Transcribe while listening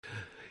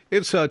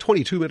It's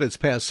 22 minutes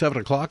past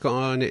 7 o'clock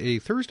on a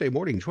Thursday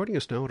morning. Joining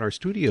us now in our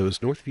studios,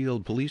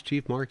 Northfield Police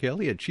Chief Mark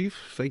Elliott. Chief,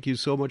 thank you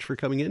so much for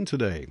coming in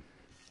today.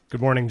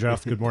 Good morning,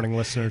 Jeff. Good morning,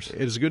 listeners.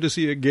 It's good to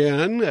see you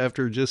again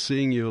after just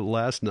seeing you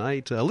last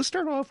night. Let's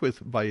start off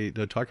by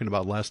talking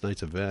about last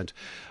night's event.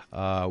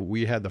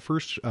 We had the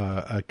first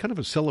kind of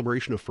a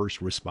celebration of first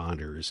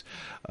responders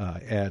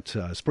at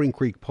Spring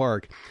Creek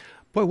Park.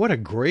 Boy, what a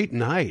great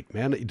night,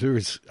 man.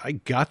 I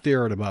got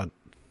there at about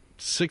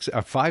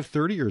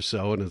 5:30 or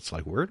so, and it's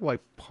like, where do I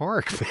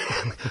park,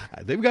 man?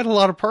 They've got a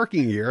lot of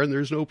parking here, and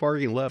there's no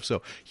parking left,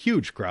 so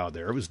huge crowd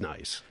there. It was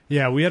nice.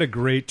 Yeah, we had a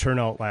great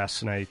turnout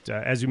last night.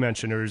 As you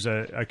mentioned, there was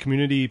a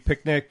community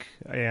picnic,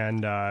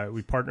 and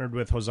we partnered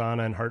with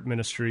Hosanna and Heart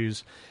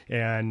Ministries,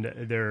 and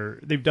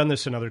they've done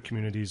this in other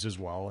communities as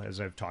well,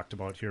 as I've talked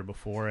about here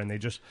before, and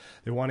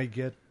they want to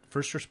get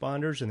first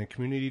responders and the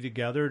community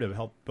together to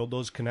help build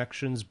those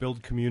connections,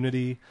 build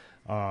community,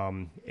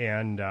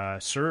 and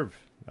serve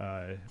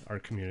our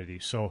community.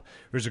 So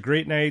it was a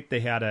great night. They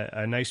had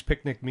a nice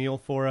picnic meal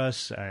for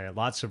us,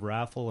 lots of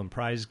raffle and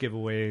prize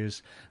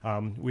giveaways.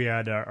 We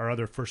had our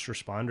other first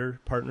responder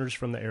partners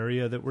from the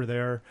area that were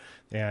there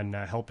and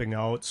helping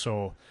out.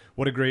 So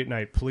what a great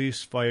night.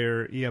 Police,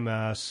 fire,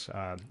 EMS,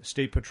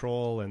 State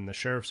Patrol, and the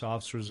sheriff's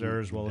officers there,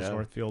 as well as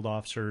Northfield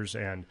officers,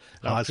 and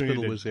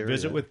hospital was there,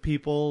 visit with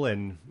people,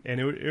 and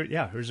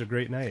it was a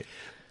great night.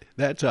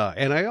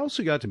 And I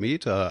also got to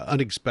meet,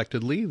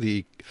 unexpectedly,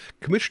 the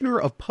Commissioner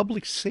of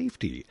Public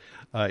Safety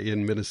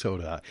in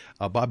Minnesota.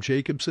 Bob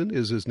Jacobson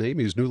is his name.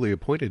 He's newly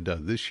appointed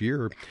this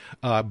year.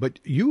 But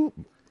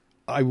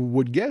I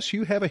would guess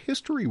you have a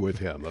history with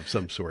him of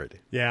some sort.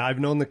 Yeah, I've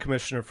known the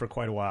commissioner for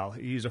quite a while.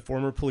 He's a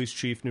former police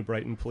chief, New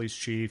Brighton police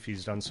chief.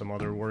 He's done some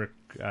other work,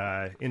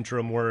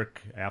 interim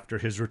work after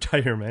his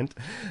retirement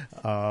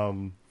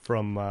from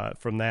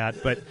that.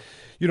 But,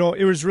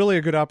 it was really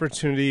a good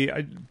opportunity.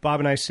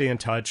 Bob and I stay in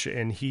touch,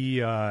 and he,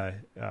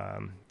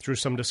 through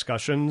some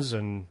discussions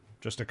and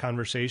just a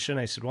conversation,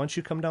 I said, why don't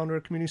you come down to our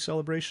community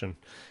celebration?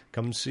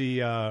 Come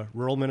see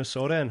rural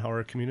Minnesota and how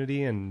our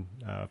community and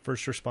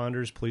first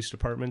responders, police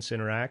departments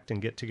interact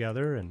and get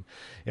together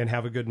and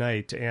have a good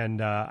night.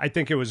 And I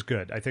think it was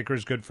good. I think it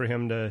was good for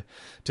him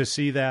to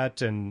see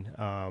that.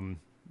 And,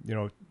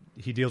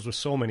 he deals with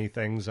so many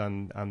things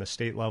on the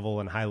state level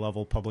and high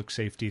level public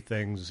safety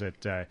things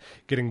that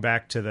getting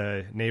back to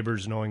the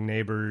neighbors knowing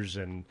neighbors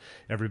and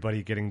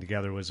everybody getting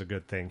together was a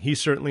good thing. He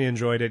certainly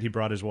enjoyed it. He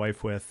brought his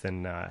wife with,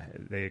 and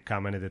they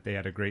commented that they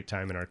had a great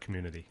time in our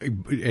community.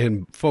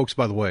 And folks,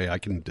 by the way, I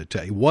can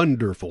tell you,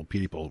 wonderful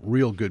people,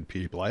 real good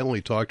people. I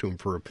only talked to him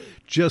for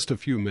just a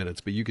few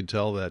minutes, but you could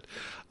tell that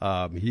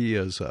he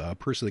is a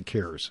person that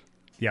cares.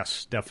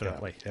 Yes,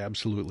 definitely. Yeah,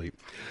 absolutely.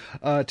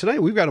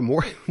 Tonight, we've got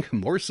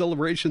more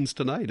celebrations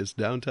tonight. It's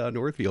downtown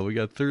Northfield. We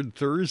got Third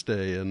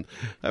Thursday, and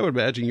I would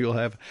imagine you'll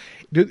have...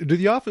 Do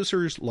the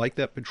officers like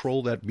that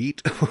patrol, that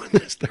beat on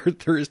this Third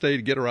Thursday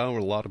to get around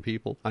with a lot of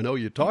people? I know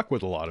you talk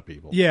with a lot of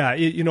people. Yeah,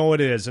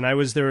 it is. And I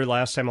was there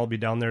last time. I'll be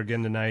down there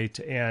again tonight.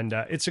 And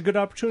it's a good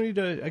opportunity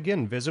to,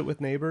 again, visit with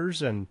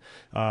neighbors and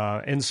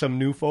some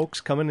new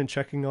folks coming and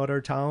checking out our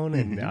town.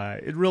 And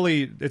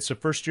it's the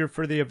first year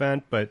for the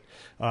event, but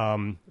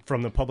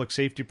from the public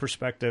safety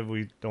perspective,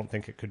 we don't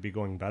think it could be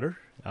going better.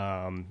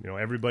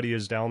 Everybody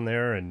is down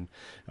there and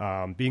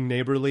being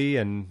neighborly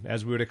and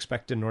as we would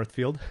expect in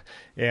Northfield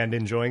and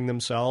enjoying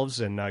themselves,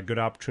 and a good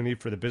opportunity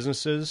for the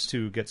businesses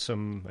to get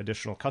some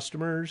additional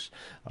customers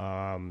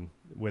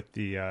with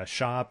the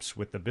shops,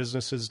 with the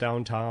businesses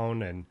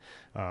downtown. And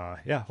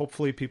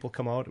hopefully people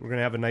come out. We're going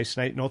to have a nice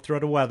night. No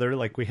threat of weather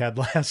like we had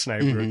last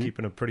night. We were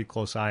keeping a pretty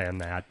close eye on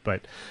that,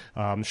 but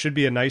should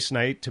be a nice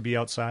night to be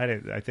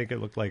outside. I think it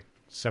looked like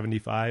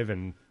 75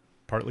 and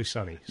partly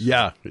sunny. So.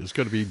 Yeah, it's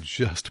going to be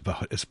just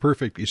about as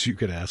perfect as you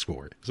could ask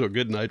for. So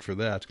good night for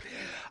that.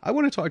 I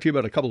want to talk to you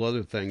about a couple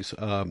other things.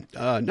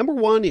 Number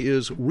one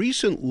is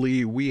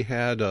recently we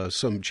had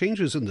some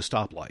changes in the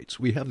stoplights.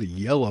 We have the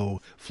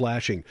yellow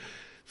flashing.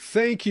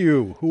 Thank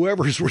you,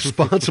 whoever's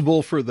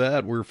responsible for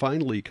that. We're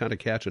finally kind of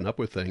catching up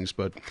with things,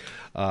 but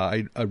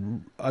I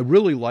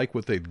really like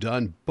what they've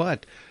done.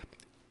 But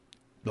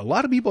a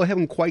lot of people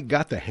haven't quite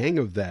got the hang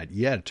of that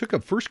yet. It took a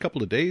first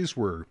couple of days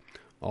were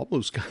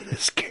almost kind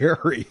of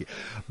scary,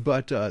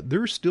 but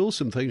there's still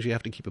some things you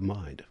have to keep in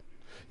mind.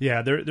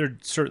 Yeah, there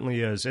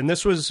certainly is. And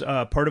this was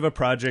part of a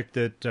project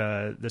that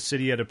the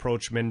city had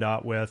approached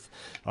MnDOT with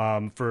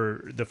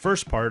for the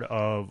first part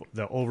of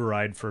the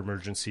override for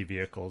emergency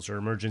vehicles or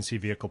emergency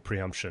vehicle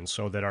preemption,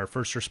 so that our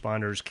first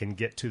responders can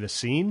get to the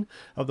scene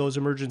of those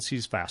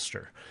emergencies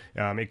faster.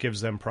 It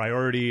gives them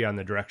priority on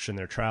the direction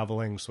they're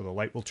traveling, so the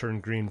light will turn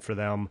green for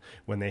them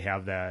when they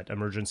have that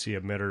emergency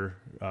emitter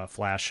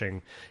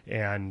flashing,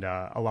 and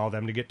allow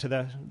them to get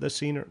to the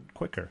scene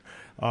quicker.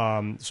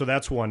 So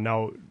that's one.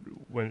 Now,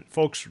 when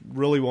folks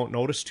really won't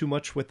notice too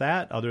much with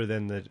that, other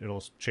than that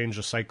it'll change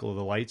the cycle of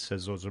the lights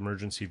as those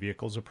emergency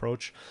vehicles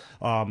approach.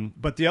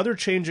 But the other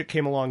change that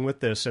came along with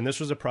this, and this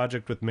was a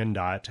project with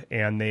MnDOT,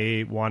 and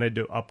they wanted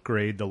to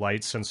upgrade the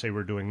lights since they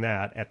were doing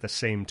that. At the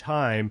same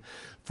time,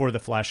 for the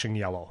flashing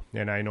yellow.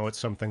 And I know it's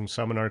something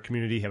some in our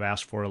community have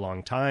asked for a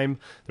long time.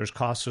 There's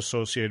costs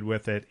associated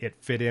with it. It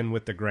fit in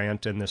with the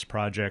grant in this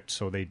project,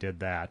 so they did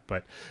that.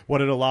 But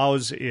what it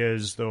allows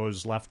is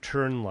those left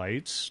turn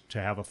lights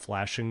to have a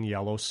flashing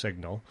yellow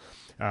signal,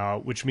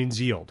 which means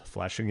yield.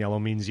 Flashing yellow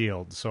means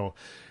yield. So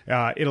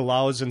it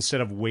allows,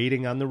 instead of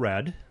waiting on the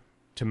red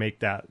to make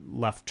that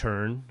left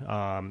turn,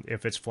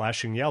 if it's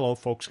flashing yellow,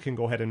 folks can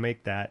go ahead and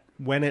make that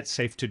when it's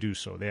safe to do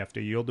so. They have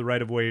to yield the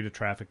right of way to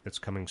traffic that's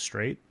coming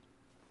straight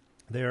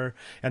there.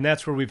 And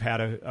that's where we've had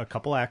a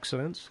couple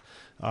accidents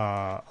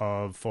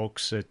of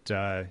folks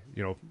that,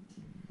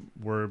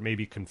 were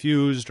maybe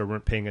confused or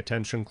weren't paying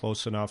attention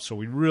close enough. So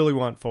we really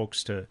want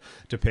folks to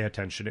pay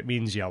attention. It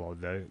means yellow.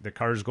 The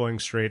cars going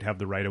straight have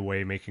the right of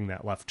way. Making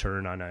that left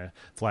turn on a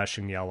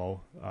flashing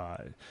yellow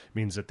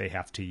means that they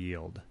have to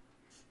yield.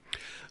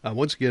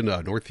 Once again,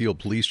 Northfield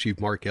Police Chief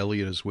Mark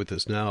Elliott is with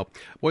us now.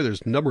 Boy,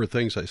 there's a number of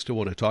things I still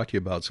want to talk to you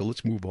about, so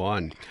let's move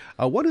on.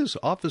 What is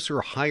officer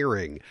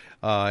hiring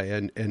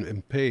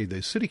and pay?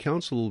 The City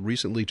Council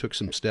recently took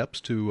some steps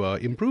to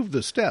improve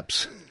the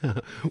steps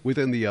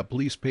within the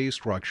police pay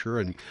structure.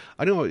 And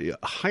I know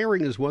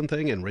hiring is one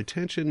thing, and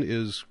retention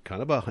is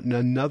kind of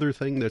another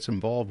thing that's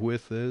involved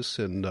with this,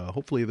 and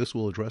hopefully this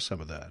will address some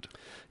of that.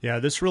 Yeah,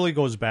 this really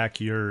goes back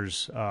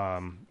years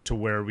to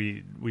where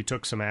we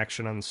took some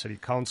action on the City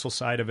Council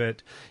side of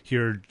it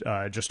here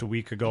just a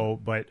week ago.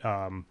 But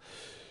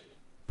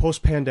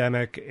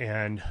post-pandemic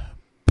and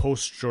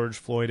post-George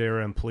Floyd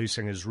era in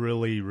policing has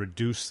really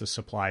reduced the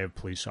supply of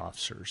police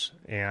officers.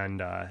 And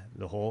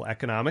the whole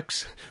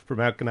economics, from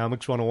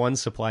Economics 101,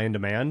 supply and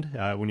demand,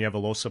 when you have a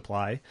low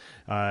supply,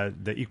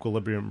 the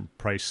equilibrium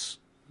price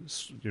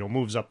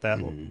moves up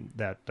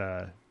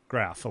that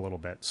graph a little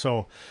bit.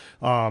 So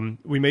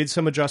we made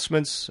some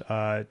adjustments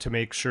to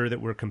make sure that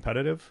we're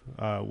competitive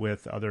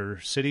with other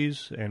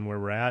cities and where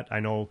we're at. I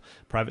know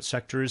private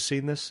sector has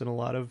seen this in a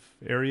lot of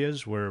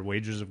areas where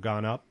wages have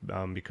gone up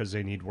because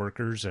they need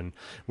workers, and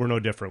we're no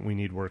different. We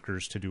need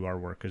workers to do our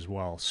work as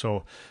well.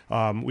 So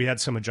we had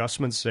some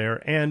adjustments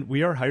there, and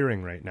we are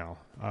hiring right now.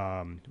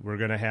 We're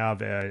going to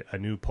have a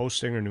new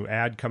posting or new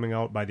ad coming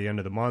out by the end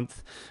of the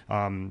month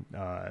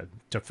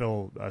to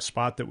fill a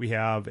spot that we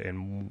have,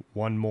 and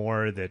one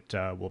more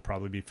that we'll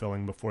probably be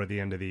filling before the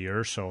end of the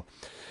year. So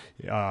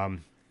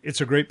it's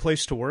a great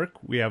place to work.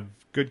 We have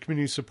good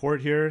community support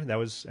here. That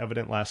was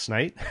evident last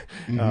night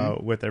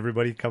with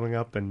everybody coming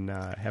up and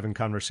having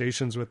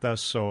conversations with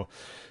us. So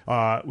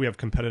we have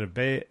competitive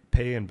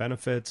pay and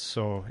benefits.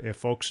 So if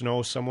folks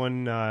know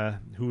someone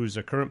who's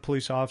a current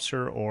police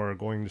officer or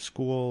going to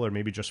school or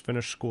maybe just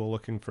finished school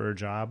looking for a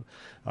job,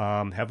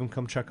 have them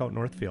come check out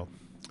Northfield.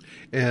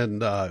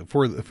 And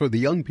for the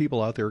young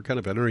people out there kind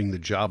of entering the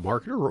job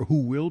market, or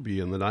who will be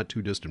in the not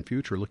too distant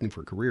future looking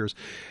for careers,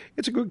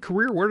 it's a good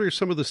career. What are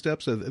some of the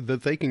steps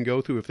that they can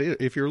go through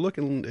if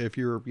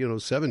you're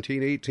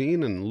 17,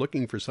 18 and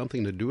looking for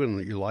something to do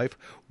in your life?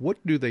 What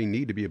do they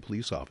need to be a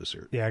police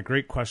officer? Yeah,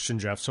 great question,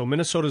 Jeff. So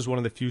Minnesota is one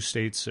of the few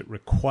states that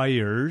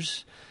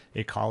requires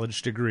a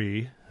college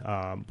degree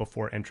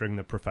before entering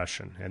the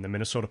profession. And the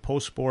Minnesota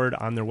Post Board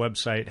on their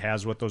website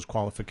has what those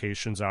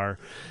qualifications are.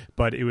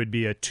 But it would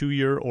be a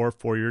 2-year or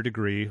 4-year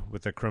degree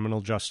with a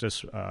criminal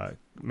justice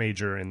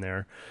major in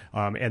there,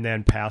 and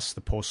then pass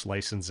the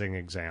post-licensing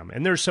exam.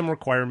 And there's some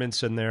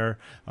requirements in there,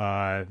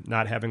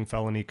 not having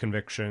felony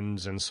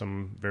convictions and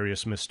some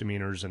various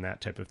misdemeanors and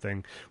that type of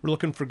thing. We're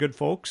looking for good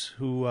folks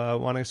who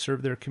want to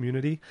serve their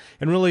community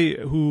and really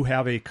who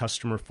have a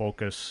customer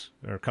focus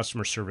or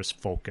customer service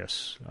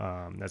focus.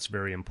 That's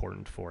very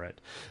important for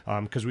it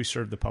because we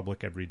serve the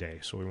public every day.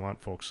 So we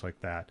want folks like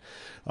that.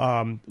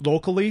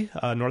 Locally,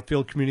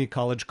 Northfield Community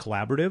College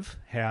Collaborative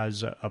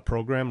has a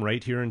program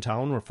right here in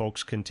town where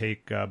folks can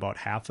take about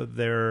half of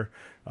their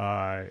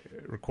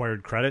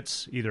required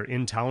credits either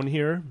in town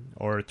here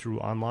or through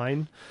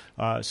online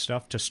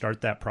stuff to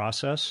start that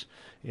process.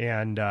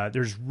 And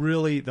there's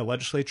really, the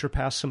legislature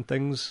passed some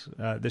things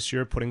this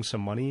year, putting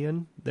some money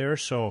in there.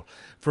 So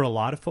for a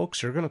lot of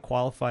folks, they're going to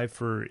qualify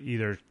for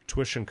either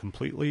tuition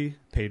completely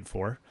paid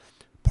for,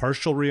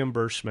 partial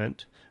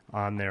reimbursement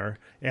on there,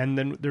 and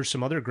then there's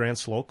some other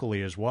grants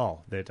locally as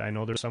well that I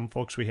know there's some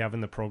folks we have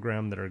in the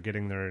program that are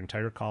getting their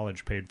entire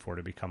college paid for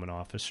to become an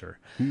officer.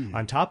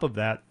 On top of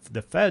that,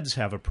 the feds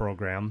have a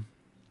program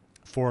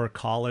for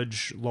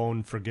college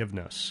loan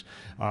forgiveness.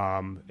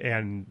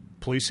 And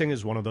policing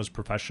is one of those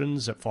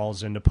professions that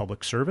falls into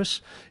public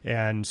service.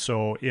 And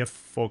so if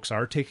folks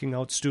are taking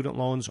out student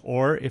loans,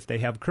 or if they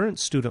have current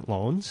student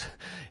loans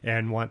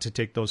and want to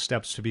take those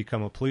steps to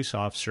become a police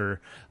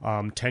officer,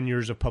 10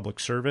 years of public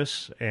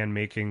service and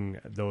making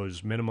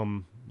those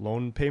minimum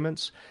loan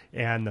payments,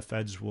 and the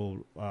feds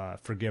will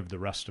forgive the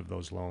rest of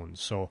those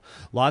loans. So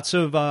lots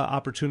of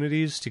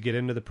opportunities to get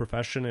into the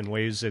profession in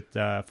ways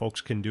that folks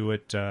can do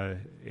it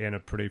in a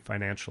pretty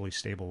financially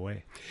stable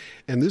way.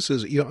 And this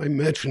is, I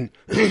mentioned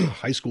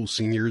high school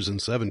seniors and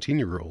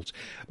 17-year-olds,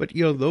 but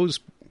those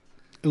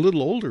a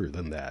little older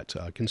than that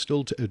can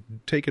still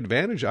take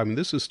advantage. I mean,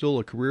 this is still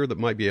a career that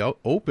might be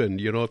open.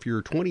 You know, if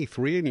you're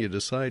 23 and you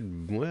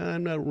decide, well,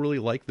 I'm not really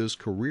like this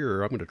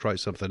career, I'm going to try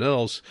something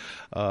else,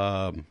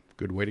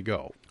 good way to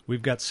go.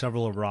 We've got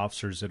several of our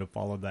officers that have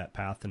followed that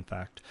path. In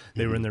fact,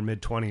 they were in their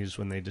mid-20s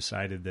when they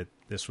decided that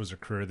this was a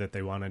career that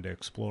they wanted to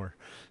explore.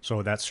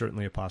 So that's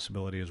certainly a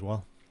possibility as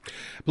well.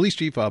 Police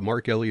Chief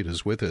Mark Elliott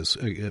is with us.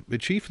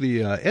 Chief,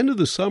 the end of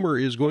the summer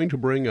is going to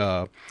bring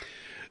kind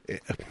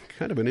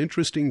of an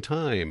interesting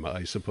time,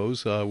 I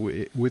suppose,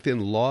 within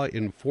law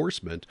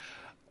enforcement.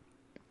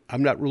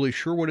 I'm not really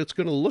sure what it's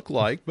going to look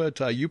like, but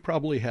you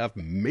probably have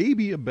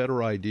maybe a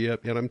better idea.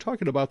 And I'm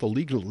talking about the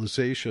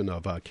legalization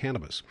of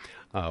cannabis,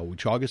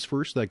 which August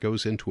 1st, that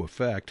goes into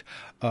effect.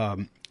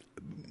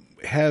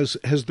 Has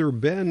there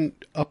been,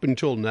 up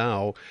until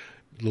now,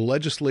 the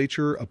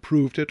legislature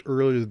approved it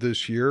earlier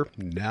this year.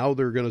 Now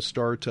they're going to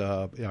start,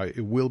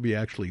 it will be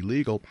actually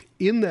legal.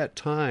 In that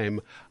time,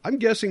 I'm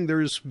guessing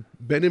there's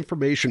been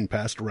information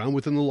passed around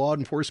within the law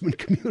enforcement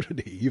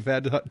community. You've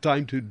had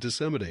time to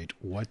disseminate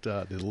what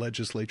the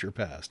legislature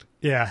passed.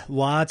 Yeah,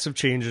 lots of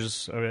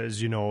changes.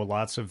 As you know,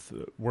 lots of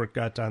work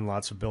got done,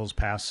 lots of bills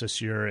passed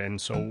this year. And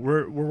so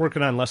we're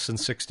working on less than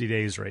 60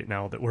 days right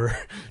now that we're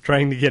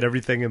trying to get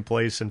everything in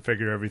place and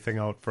figure everything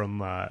out from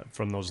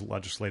those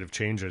legislative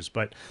changes.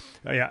 But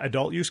yeah,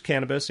 adult use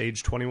cannabis,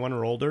 age 21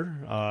 or older,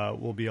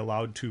 will be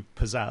allowed to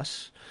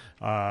possess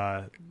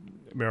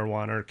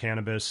marijuana or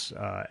cannabis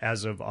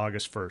as of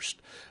August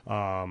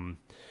 1st.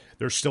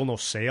 There's still no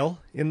sale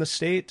in the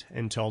state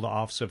until the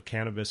Office of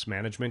Cannabis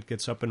Management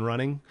gets up and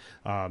running.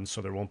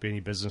 So there won't be any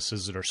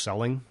businesses that are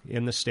selling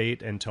in the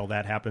state until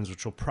that happens,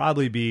 which will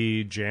probably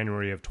be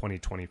January of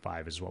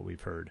 2025 is what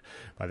we've heard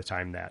by the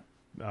time that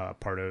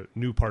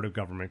new part of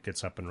government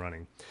gets up and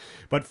running.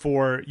 But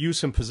for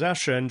use and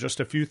possession, just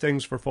a few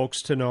things for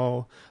folks to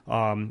know.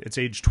 It's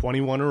age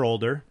 21 or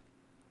older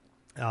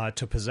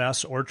to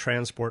possess or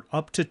transport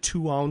up to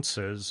 2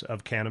 ounces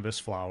of cannabis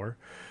flower,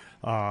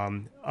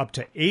 up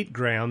to 8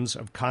 grams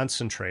of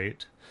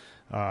concentrate,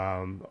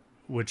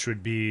 which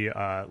would be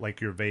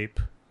like your vape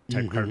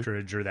type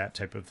cartridge or that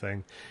type of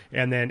thing,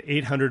 and then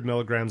 800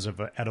 milligrams of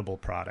edible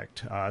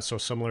product. So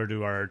similar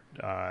to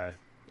our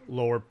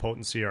lower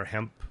potency or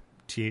hemp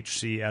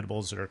THC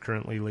edibles that are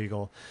currently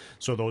legal.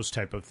 So those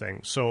type of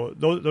things. So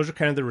those are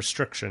kind of the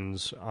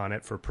restrictions on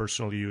it for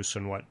personal use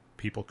and what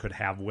people could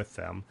have with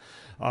them.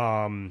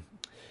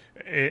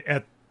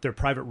 At their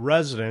private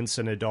residence,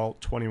 an adult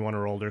 21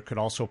 or older could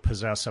also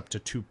possess up to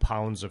 2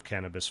 pounds of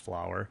cannabis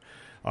flower.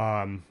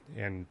 And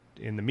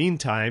in the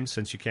meantime,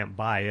 since you can't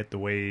buy it, the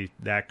way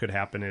that could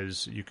happen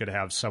is you could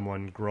have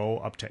someone grow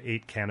up to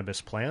 8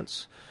 cannabis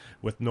plants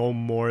with no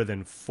more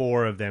than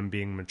 4 of them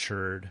being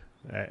matured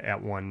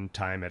at one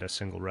time at a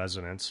single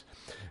residence.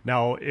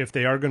 Now, if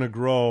they are going to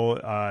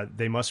grow,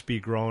 they must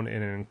be grown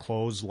in an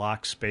enclosed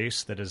locked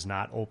space that is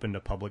not open to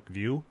public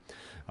view.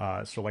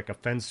 So like a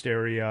fenced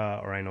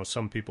area, or I know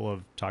some people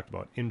have talked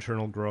about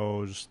internal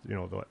grows,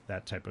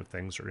 that type of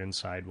things, or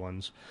inside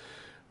ones.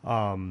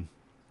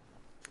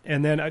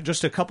 And then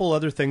just a couple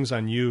other things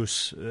on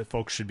use that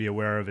folks should be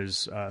aware of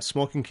is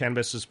smoking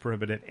cannabis is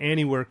prohibited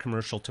anywhere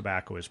commercial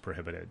tobacco is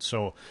prohibited.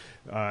 So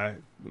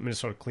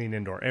Minnesota Clean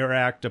Indoor Air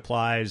Act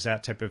applies,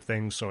 that type of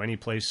thing. So any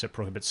place that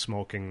prohibits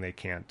smoking, they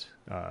can't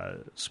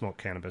smoke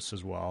cannabis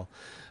as well.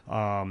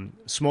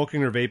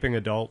 Smoking or vaping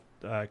adult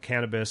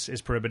cannabis is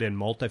prohibited in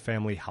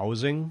multifamily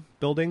housing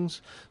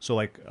buildings. So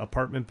like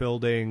apartment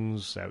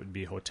buildings, that would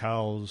be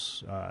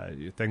hotels,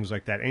 things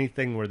like that.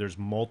 Anything where there's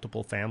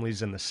multiple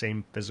families in the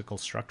same physical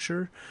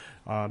structure,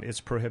 it's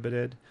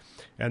prohibited.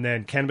 And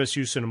then cannabis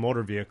use in a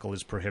motor vehicle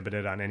is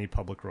prohibited on any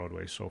public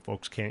roadway. So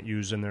folks can't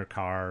use in their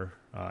car,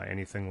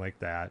 anything like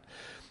that.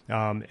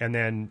 And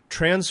then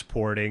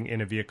transporting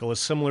in a vehicle is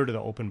similar to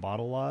the open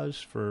bottle laws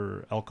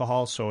for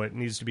alcohol. So it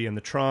needs to be in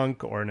the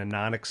trunk or in a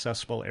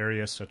non-accessible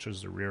area such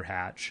as the rear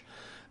hatch.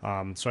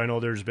 So I know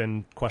there's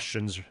been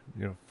questions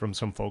from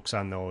some folks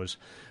on those.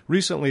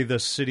 Recently, the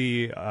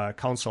city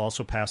council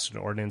also passed an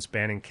ordinance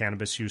banning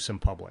cannabis use in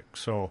public.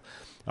 So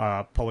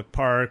public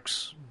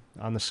parks,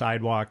 on the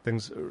sidewalk,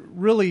 things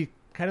really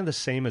kind of the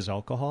same as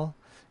alcohol.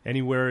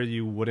 Anywhere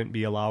you wouldn't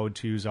be allowed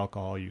to use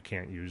alcohol, you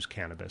can't use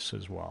cannabis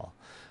as well.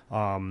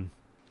 And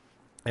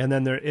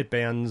then it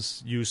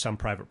bans use on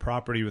private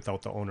property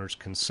without the owner's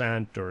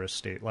consent or a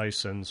state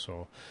license.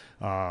 So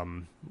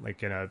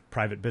like in a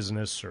private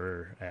business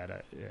or at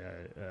a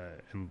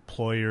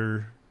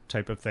employer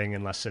type of thing,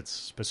 unless it's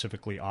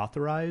specifically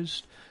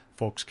authorized,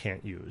 folks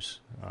can't use.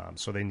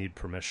 So they need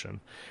permission.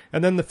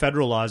 And then the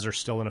federal laws are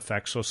still in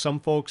effect. So some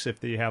folks,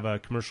 if they have a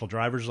commercial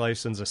driver's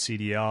license, a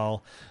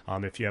CDL,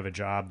 if you have a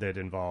job that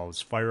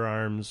involves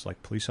firearms,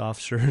 like police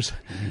officers,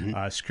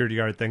 security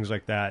guard, things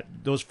like that,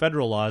 those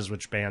federal laws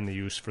which ban the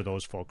use for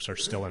those folks are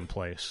still in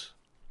place.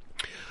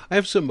 I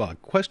have some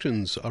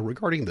questions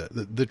regarding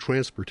the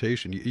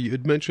transportation. You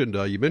mentioned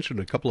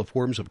a couple of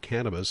forms of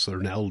cannabis that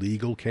are now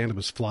legal: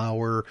 cannabis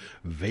flower,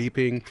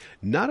 vaping.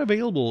 Not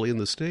available in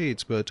the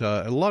states, but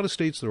a lot of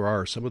states there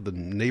are. Some of the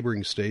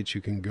neighboring states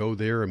you can go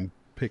there and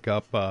pick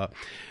up,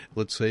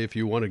 let's say if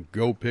you want to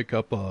go pick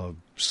up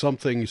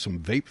something, some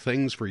vape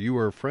things for you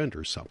or a friend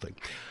or something.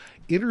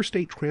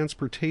 Interstate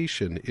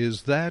transportation,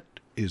 is that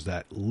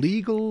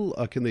legal?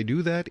 Can they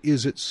do that?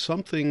 Is it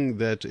something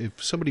that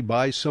if somebody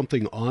buys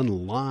something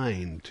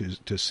online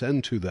to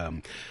send to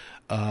them,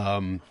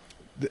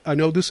 I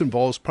know this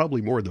involves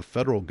probably more the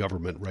federal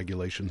government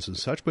regulations and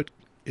such, but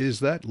is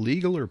that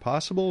legal or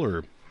possible?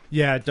 Or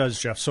yeah, it does,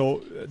 Jeff.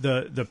 So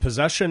the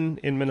possession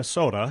in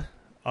Minnesota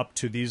up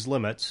to these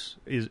limits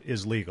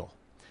is legal.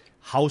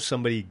 How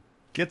somebody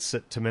gets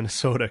it to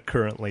Minnesota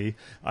currently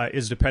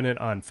is dependent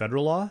on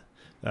federal law.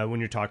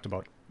 When you're talked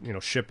about,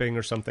 shipping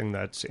or something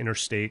that's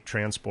interstate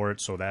transport,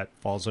 so that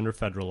falls under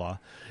federal law,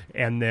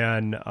 and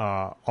then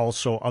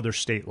also other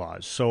state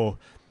laws. So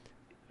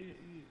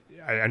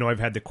I know I've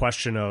had the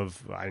question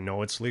of, I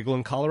know it's legal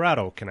in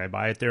Colorado. Can I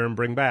buy it there and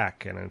bring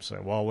back? And I'm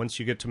saying, well, once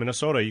you get to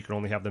Minnesota, you can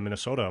only have the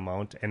Minnesota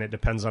amount, and it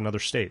depends on other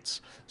states.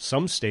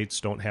 Some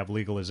states don't have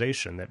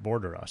legalization that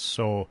border us,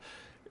 so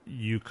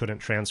you couldn't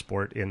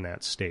transport in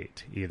that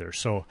state either.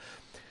 So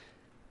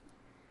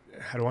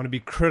I don't want to be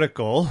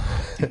critical,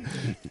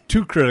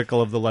 too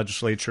critical of the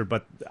legislature,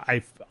 but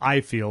I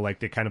feel like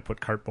they kind of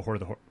put cart before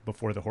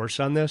the horse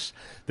on this,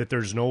 that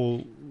there's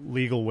no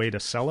legal way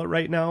to sell it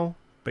right now,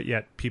 but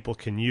yet people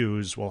can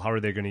use. Well, how are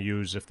they going to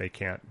use if they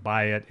can't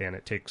buy it and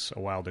it takes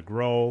a while to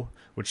grow,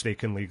 which they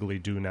can legally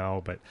do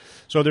now? But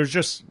so there's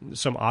just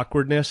some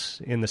awkwardness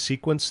in the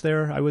sequence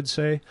there, I would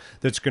say,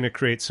 that's going to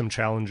create some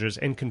challenges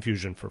and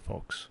confusion for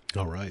folks.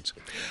 All right.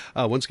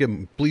 Once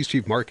again, Police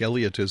Chief Mark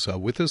Elliott is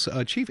with us.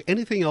 Chief,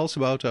 anything else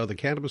about the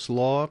cannabis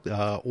law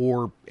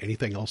or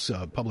anything else,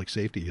 public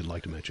safety you'd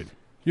like to mention?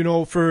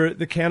 For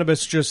the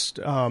cannabis, just,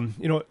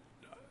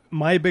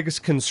 my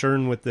biggest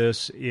concern with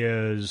this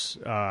is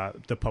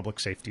the public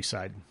safety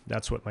side.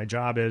 That's what my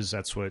job is.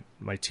 That's what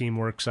my team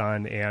works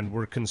on. And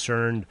we're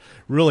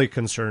really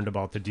concerned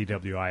about the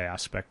DWI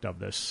aspect of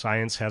this.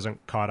 Science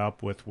hasn't caught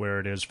up with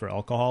where it is for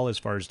alcohol as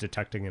far as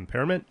detecting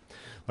impairment,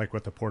 like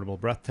with the portable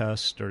breath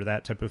test or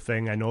that type of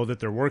thing. I know that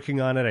they're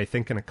working on it. I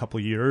think in a couple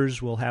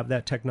years we'll have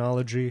that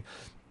technology.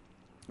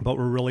 But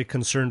we're really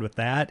concerned with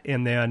that.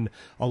 And then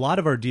a lot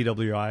of our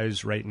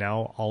DWIs right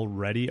now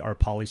already are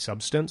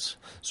polysubstance.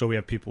 So we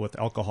have people with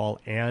alcohol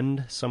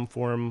and some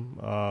form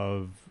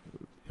of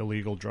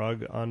illegal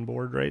drug on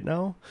board right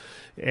now.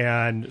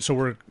 And so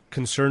we're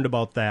concerned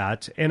about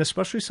that. And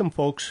especially some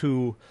folks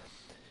who,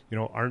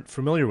 aren't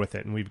familiar with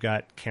it. And we've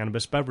got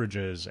cannabis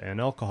beverages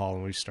and alcohol,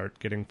 and we start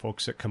getting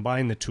folks that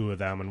combine the two of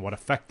them and what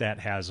effect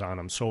that has on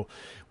them. So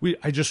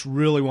I just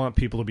really want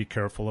people to be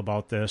careful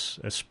about this,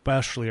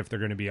 especially if they're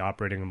going to be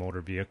operating a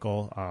motor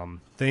vehicle.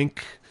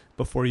 Think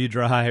before you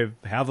drive,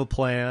 have a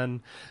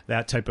plan,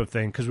 that type of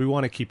thing, because we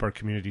want to keep our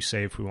community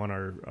safe. We want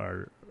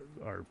our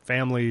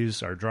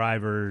families, our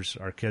drivers,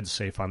 our kids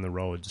safe on the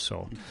roads.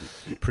 So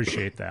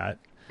appreciate that.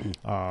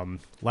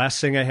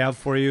 Last thing I have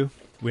for you,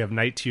 we have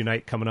Night to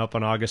Unite coming up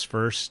on August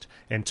 1st,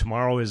 and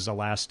tomorrow is the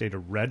last day to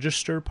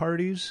register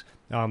parties,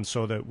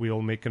 so that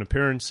we'll make an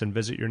appearance and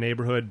visit your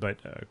neighborhood. But,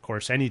 of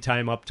course,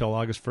 anytime up till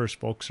August 1st,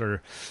 folks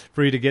are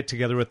free to get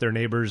together with their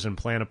neighbors and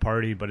plan a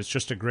party. But it's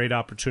just a great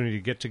opportunity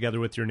to get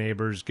together with your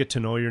neighbors, get to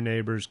know your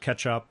neighbors,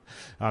 catch up,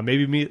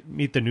 maybe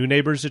meet the new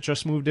neighbors that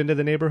just moved into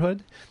the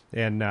neighborhood,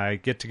 and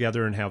get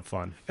together and have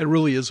fun. It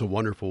really is a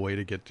wonderful way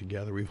to get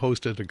together. We've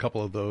hosted a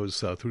couple of those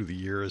through the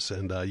years,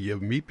 and you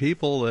meet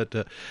people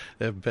that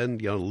have been,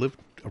 lived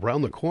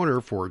around the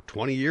corner for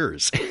 20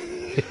 years.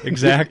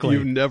 Exactly.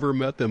 You've never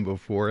met them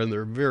before, and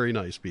they're very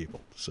nice people.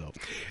 So,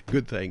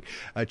 good thing.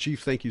 Chief,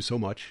 thank you so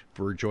much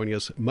for joining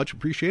us. Much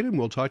appreciated, and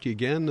we'll talk to you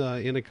again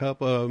in a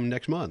couple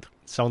next month.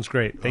 Sounds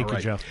great. Thank you,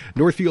 Jeff.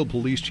 Northfield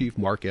Police Chief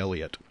Mark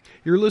Elliott.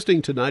 You're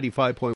listening to 95.1